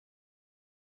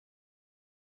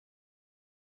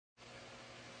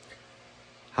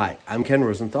Hi, I'm Ken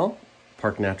Rosenthal,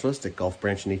 park naturalist at Gulf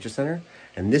Branch Nature Center,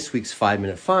 and this week's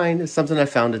 5-minute find is something I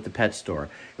found at the pet store.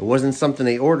 It wasn't something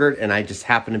they ordered, and I just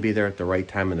happened to be there at the right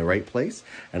time in the right place,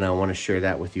 and I want to share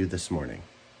that with you this morning.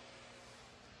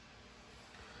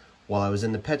 While I was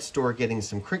in the pet store getting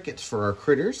some crickets for our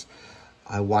critters,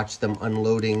 I watched them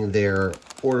unloading their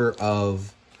order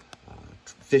of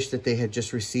fish that they had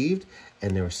just received,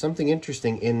 and there was something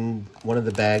interesting in one of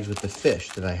the bags with the fish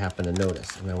that I happened to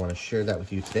notice, and I want to share that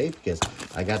with you today because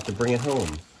I got to bring it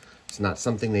home. It's not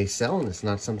something they sell, and it's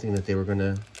not something that they were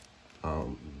gonna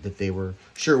that they were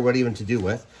sure what even to do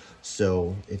with.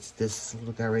 So it's this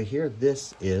little guy right here.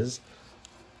 This is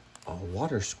a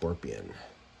water scorpion.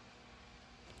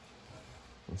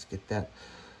 Let's get that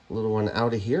little one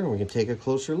out of here and we can take a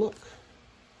closer look.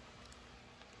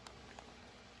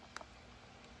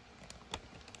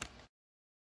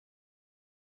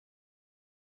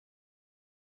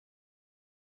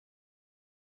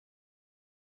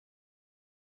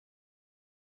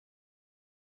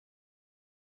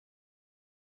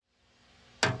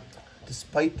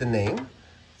 Despite the name,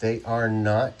 they are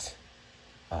not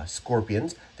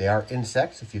scorpions. They are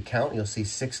insects. If you count, you'll see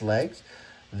 6 legs.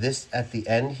 This at the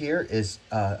end here is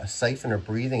a siphon or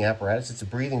breathing apparatus. It's a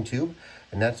breathing tube,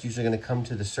 and that's usually going to come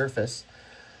to the surface.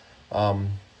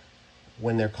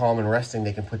 When they're calm and resting,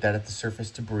 they can put that at the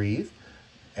surface to breathe.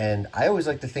 And I always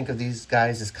like to think of these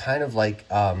guys as kind of like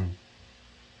a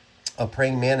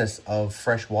praying mantis of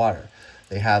fresh water.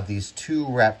 They have these 2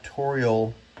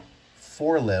 raptorial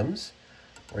forelimbs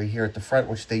right here at the front,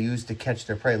 which they use to catch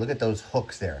their prey. Look at those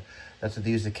hooks there. That's what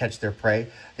they use to catch their prey.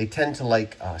 They tend to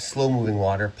like slow-moving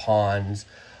water, ponds,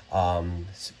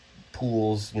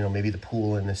 pools, you know, maybe the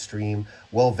pool in the stream,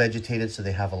 well-vegetated, so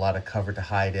they have a lot of cover to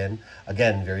hide in.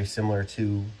 Again, very similar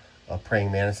to a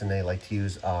praying mantis, and they like to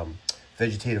use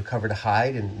vegetative cover to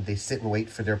hide, and they sit and wait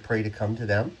for their prey to come to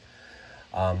them.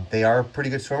 They are pretty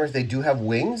good swimmers. They do have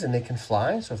wings, and they can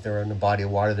fly, so if they're in a body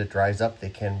of water that dries up, they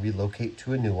can relocate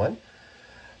to a new one.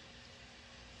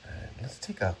 Let's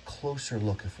take a closer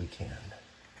look if we can.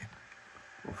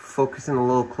 Focusing a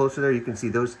little closer there, you can see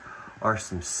those are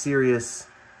some serious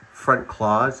front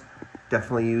claws,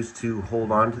 definitely used to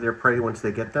hold on to their prey once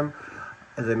they get them.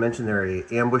 As I mentioned, they're an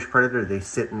ambush predator. They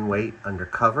sit and wait under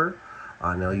cover,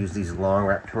 and they'll use these long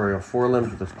raptorial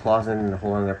forelimbs with those claws in to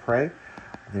hold on to their prey.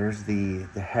 There's the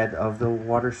head of the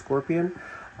water scorpion.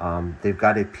 They've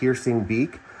got a piercing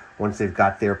beak. Once they've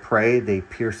got their prey, they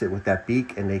pierce it with that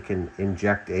beak, and they can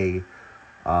inject a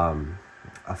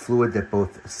fluid that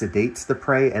both sedates the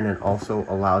prey and then also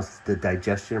allows the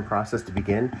digestion process to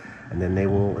begin. And then they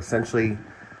will essentially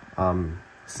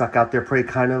suck out their prey,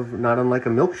 kind of not unlike a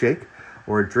milkshake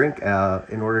or a drink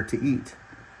in order to eat.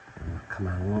 Come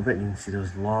on a little bit, and you can see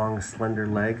those long, slender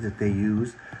legs that they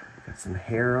use. Got some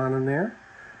hair on them there.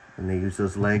 And they use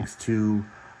those legs to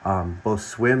both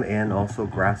swim and also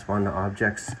grasp onto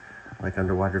objects like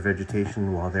underwater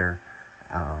vegetation while they're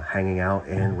hanging out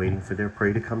and waiting for their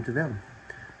prey to come to them.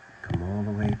 Come all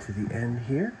the way to the end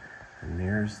here, and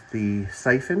there's the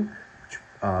siphon, which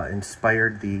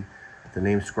inspired the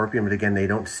name scorpion. But again, they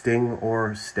don't sting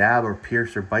or stab or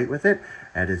pierce or bite with it.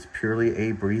 That is purely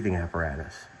a breathing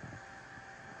apparatus.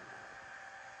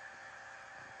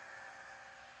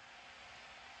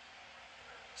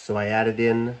 So I added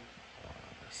in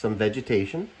some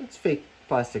vegetation. It's fake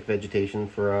plastic vegetation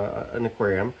for an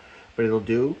aquarium, but it'll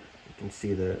do. You can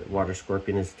see the water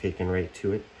scorpion is taken right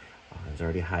to it. It's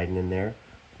already hiding in there.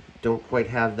 Don't quite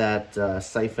have that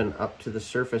siphon up to the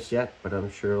surface yet, but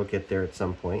I'm sure it'll get there at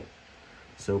some point.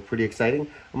 So pretty exciting.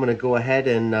 I'm going to go ahead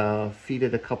and feed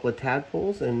it a couple of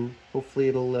tadpoles, and hopefully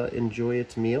it'll enjoy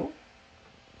its meal.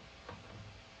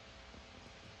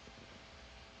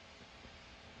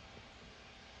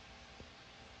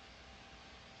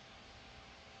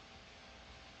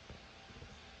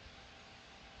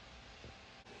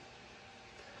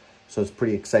 So I was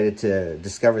pretty excited to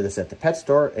discover this at the pet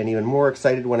store, and even more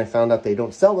excited when I found out they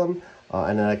don't sell them,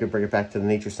 and then I could bring it back to the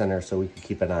nature center so we could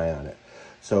keep an eye on it.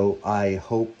 So I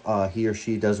hope he or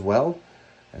she does well.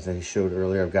 As I showed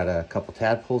earlier, I've got a couple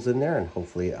tadpoles in there, and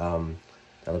hopefully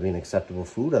that'll be an acceptable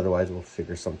food. Otherwise, we'll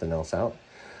figure something else out.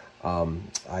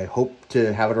 I hope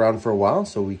to have it around for a while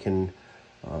so we can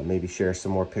maybe share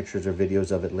some more pictures or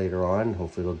videos of it later on.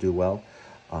 Hopefully it'll do well.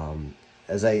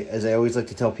 As I always like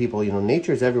to tell people, you know,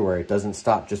 nature's everywhere. It doesn't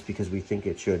stop just because we think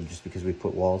it should, just because we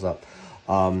put walls up.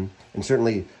 And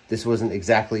certainly this wasn't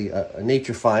exactly a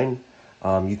nature find.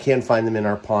 You can find them in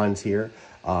our ponds here.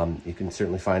 You can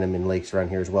certainly find them in lakes around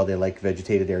here as well. They like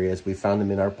vegetated areas. We found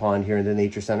them in our pond here in the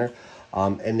nature center.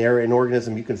 And they're an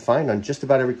organism you can find on just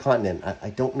about every continent.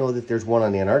 I don't know that there's one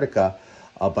on Antarctica,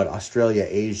 but Australia,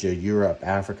 Asia, Europe,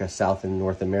 Africa, South and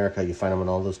North America, you find them on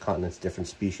all those continents, different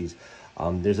species.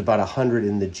 There's about 100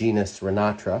 in the genus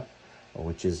Renatra,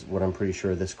 which is what I'm pretty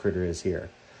sure this critter is here.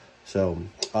 So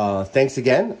thanks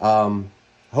again.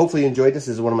 Hopefully you enjoyed this.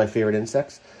 This is one of my favorite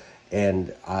insects.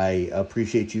 And I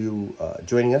appreciate you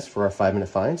joining us for our 5-minute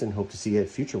finds and hope to see you at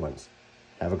future ones.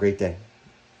 Have a great day.